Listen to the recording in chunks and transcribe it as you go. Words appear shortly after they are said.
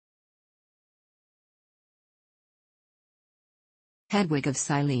Hedwig of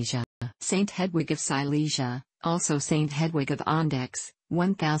Silesia. Saint Hedwig of Silesia, also Saint Hedwig of Andechs,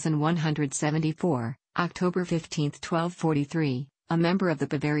 1174, October 15, 1243, a member of the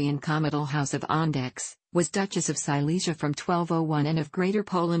Bavarian comital House of Andechs, was Duchess of Silesia from 1201 and of Greater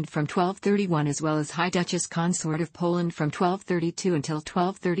Poland from 1231 as well as High Duchess consort of Poland from 1232 until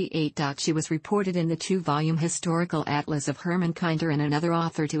 1238. She was reported in the two-volume historical atlas of Herman Kinder and another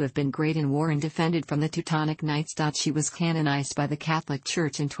author to have been great in war and defended from the Teutonic Knights. She was canonized by the Catholic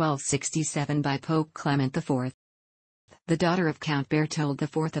Church in 1267 by Pope Clement IV. The daughter of Count Berthold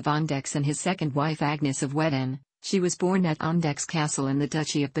IV of Andechs and his second wife Agnes of Wettin, she was born at Andechs Castle in the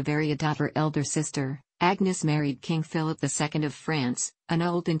Duchy of Bavaria. Her elder sister, Agnes, married King Philip II of France,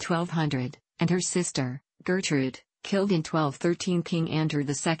 annulled in 1200, and her sister, Gertrude, killed in 1213 King Andrew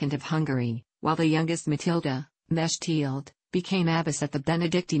II of Hungary, while the youngest Matilda, Mechtild, became abbess at the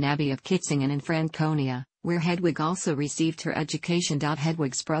Benedictine Abbey of Kitzingen in Franconia, where Hedwig also received her education.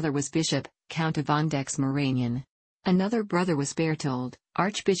 Hedwig's brother was Bishop, Count of Andechs-Meranien. Another brother was Berthold,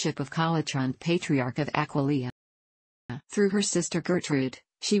 Archbishop of Kalocsa and Patriarch of Aquileia. Through her sister Gertrude,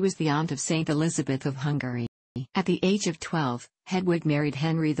 she was the aunt of Saint Elizabeth of Hungary. At the age of 12, Hedwig married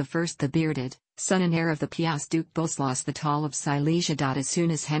Henry I the Bearded, son and heir of the Piast Duke Boleslaus the Tall of Silesia. As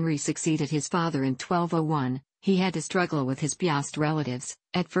soon as Henry succeeded his father in 1201, he had to struggle with his Piast relatives,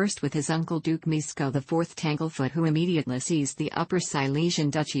 at first with his uncle Duke Mieszko IV Tanglefoot, who immediately seized the Upper Silesian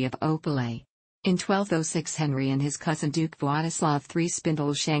Duchy of Opole. In 1206 Henry and his cousin Duke Władysław III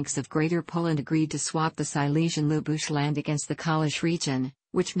Spindleshanks of Greater Poland agreed to swap the Silesian Lubusz land against the Kalisz region,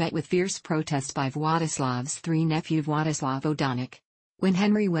 which met with fierce protest by Władysław's nephew Władysław Odonok. When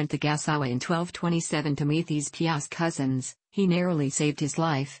Henry went to Gasawa in 1227 to meet these Piast cousins, he narrowly saved his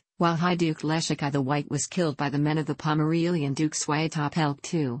life, while High Duke Leszek the White was killed by the men of the Pomeranian Duke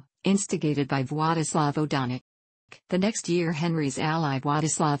Świętopełk II, instigated by Władysław Odonok. The next year Henry's ally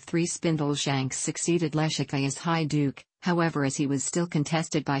Władysław III Spindleshanks succeeded Leszek as High Duke. However, as he was still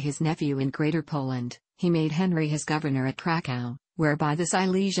contested by his nephew in Greater Poland, he made Henry his governor at Krakow, whereby the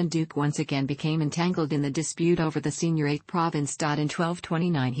Silesian Duke once again became entangled in the dispute over the seigniorate province. In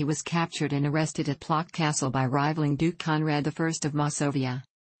 1229 he was captured and arrested at Plock Castle by rivaling Duke Conrad I of Masovia.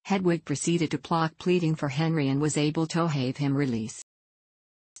 Hedwig proceeded to Plock pleading for Henry and was able to have him released.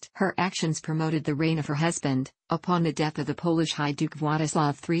 Her actions promoted the reign of her husband. Upon the death of the Polish High Duke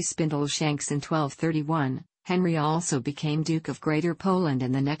Władysław III Spindleshanks in 1231, Henry also became Duke of Greater Poland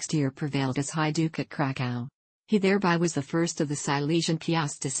and the next year prevailed as High Duke at Krakow. He thereby was the first of the Silesian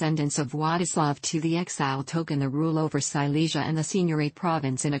Piast descendants of Władysław II the Exile took in the rule over Silesia and the seigniorate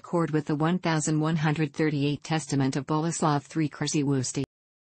province in accord with the 1138 Testament of Bolesław III Krzywousty.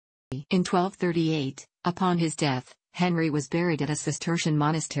 In 1238, upon his death, Henry was buried at a Cistercian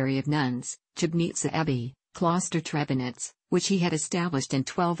monastery of nuns, Chebnica Abbey, Closter Trebinets, which he had established in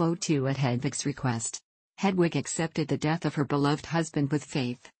 1202 at Hedwig's request. Hedwig accepted the death of her beloved husband with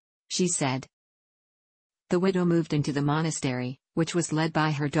faith. She said. The widow moved into the monastery, which was led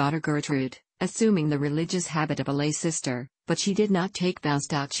by her daughter Gertrude, assuming the religious habit of a lay sister, but she did not take vows.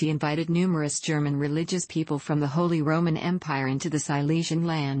 She invited numerous German religious people from the Holy Roman Empire into the Silesian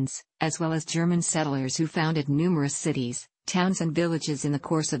lands, as well as German settlers who founded numerous cities, towns and villages in the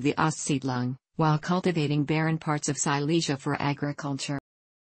course of the Ostsiedlung, while cultivating barren parts of Silesia for agriculture.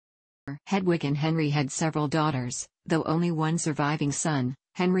 Hedwig and Henry had several daughters, though only one surviving son,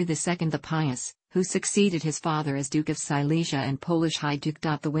 Henry II the Pious, who succeeded his father as Duke of Silesia and Polish High Duke.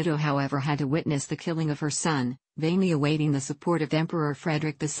 The widow however had to witness the killing of her son, vainly awaiting the support of Emperor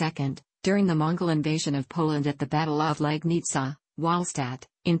Frederick II, during the Mongol invasion of Poland at the Battle of Legnica, Wahlstatt,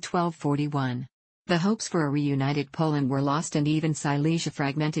 in 1241. The hopes for a reunited Poland were lost and even Silesia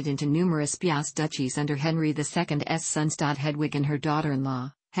fragmented into numerous Piast duchies under Henry II's sons. Hedwig and her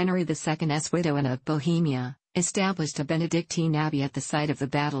daughter-in-law, Henry II's widow Anna of Bohemia, established a Benedictine abbey at the site of the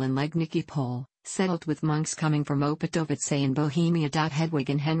battle in Legnica Pole, settled with monks coming from Opatovice in Bohemia. Hedwig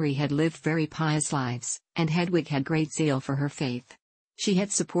and Henry had lived very pious lives, and Hedwig had great zeal for her faith. She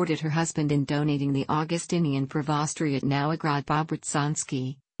had supported her husband in donating the Augustinian Provostery at Nowigrad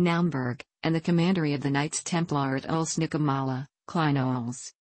Bobryczański, Naumburg, and the commandery of the Knights Templar at Olsznika Mala,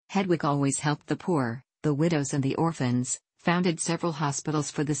 Kleinols. Hedwig always helped the poor, the widows and the orphans, founded several hospitals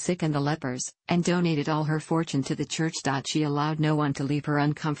for the sick and the lepers, and donated all her fortune to the church. She allowed no one to leave her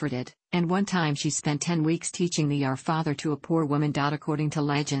uncomforted, and one time she spent 10 weeks teaching the Our Father to a poor woman. According to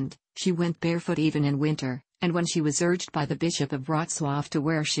legend, she went barefoot even in winter, and when she was urged by the Bishop of Wrocław to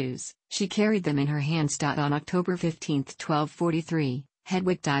wear shoes, she carried them in her hands. On October 15, 1243,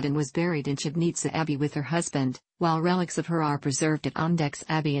 Hedwig died and was buried in Chebnica Abbey with her husband, while relics of her are preserved at Andechs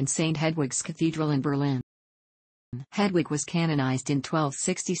Abbey and St. Hedwig's Cathedral in Berlin. Hedwig was canonized in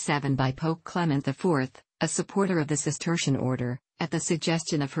 1267 by Pope Clement IV, a supporter of the Cistercian order, at the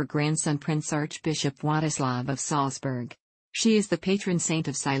suggestion of her grandson Prince Archbishop Władysław of Salzburg. She is the patron saint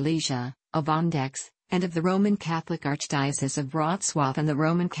of Silesia, of Andechs, and of the Roman Catholic Archdiocese of Wrocław and the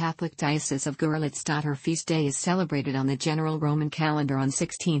Roman Catholic Diocese of Görlitz. Her feast day is celebrated on the general Roman calendar on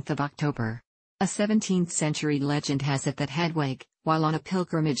 16 October. A 17th-century legend has it that Hedwig, while on a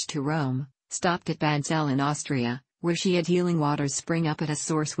pilgrimage to Rome, stopped at Bad Zell in Austria, where she had healing waters spring up at a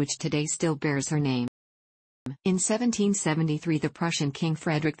source which today still bears her name. In 1773 the Prussian King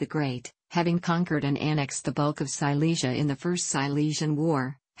Frederick the Great, having conquered and annexed the bulk of Silesia in the First Silesian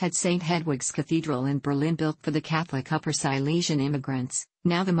War, had Saint Hedwig's Cathedral in Berlin built for the Catholic Upper Silesian immigrants,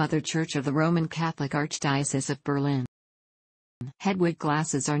 now the mother church of the Roman Catholic Archdiocese of Berlin. Hedwig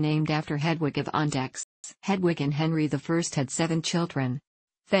glasses are named after Hedwig of Andechs. Hedwig and Henry I had 7 children.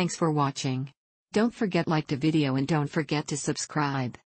 Thanks for watching. Don't forget like the video and don't forget to subscribe.